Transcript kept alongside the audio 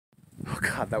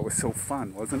God, that was so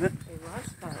fun, wasn't it? It was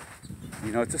fun.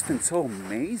 You know, it's just been so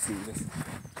amazing.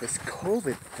 This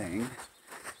COVID thing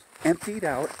emptied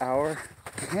out our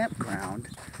campground,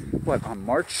 what, on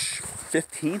March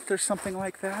 15th or something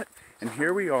like that? And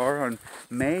here we are on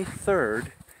May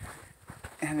 3rd,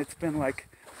 and it's been like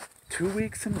 2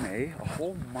 weeks in May, a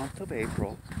whole month of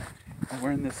April, and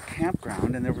we're in this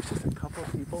campground, and there was just a couple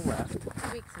of people left.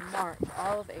 2 weeks in March,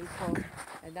 all of April,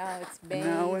 and now it's May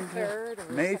Now 3rd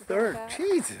or May something 3rd, like that.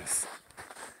 Jesus.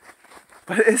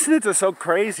 But isn't it just so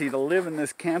crazy to live in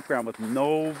this campground with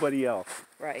nobody else?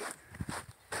 Right.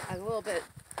 I was a little bit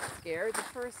scared the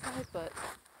first night, but...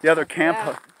 The other after camp...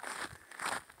 that,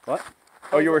 What?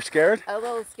 Oh, you were scared? a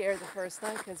little scared the first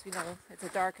night because, you know, it's a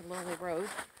dark and lonely road.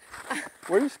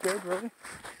 Were you scared, really?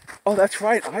 Oh, that's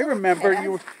right. I remember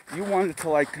you wanted to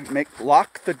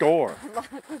lock the door. Lock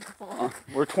the door.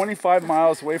 We're 25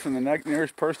 miles away from the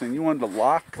nearest person, and you wanted to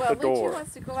lock the door. Well, Luigi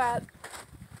wants to go out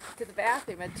to the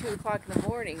bathroom at 2 o'clock in the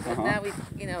morning, but now we've,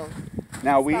 you know...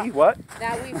 Now what?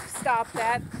 Now we've stopped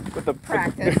that With the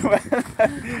practice.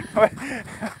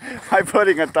 by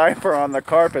putting a diaper on the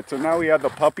carpet, so now we have the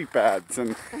puppy pads,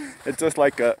 and it's just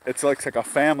like a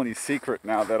family secret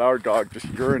now that our dog just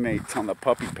urinates on the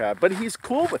puppy pad. But he's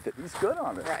cool with it. He's good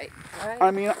on it. Right.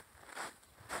 I mean,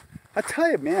 I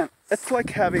tell you, man, it's like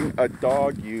having a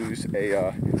dog use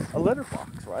a litter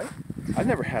box, right? I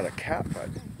never had a cat, but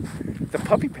the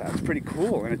puppy pad's pretty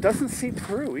cool, and it doesn't seep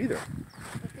through either.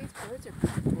 But these birds are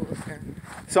pretty cool here.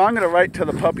 So I'm going to write to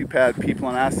the puppy pad people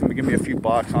and ask them to give me a few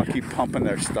bucks, and I'll keep pumping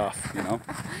their stuff, you know.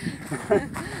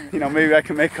 You know, maybe I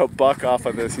can make a buck off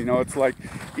of this. You know, it's like,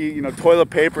 you know, toilet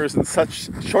paper is in such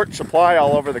short supply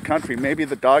all over the country. Maybe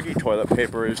the doggy toilet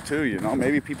paper is too, you know.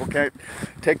 Maybe people can't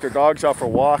take their dogs out for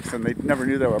walks and they never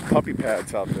knew there were puppy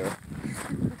pads out there.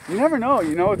 You never know,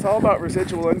 you know, it's all about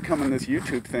residual income in this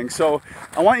YouTube thing. So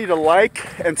I want you to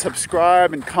like and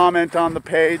subscribe and comment on the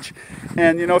page.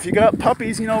 And, you know, if you got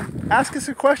puppies, you know, ask us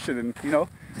a question and, you know,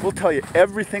 we'll tell you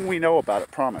everything we know about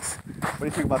it, promise. What do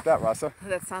you think about that, Rasa?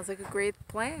 That sounds like a great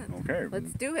plan. Okay.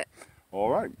 Let's do it. All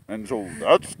right. And so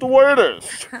that's the way it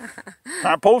is.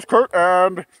 Camp host Kurt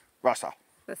and Rasa.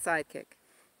 The sidekick.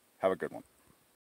 Have a good one.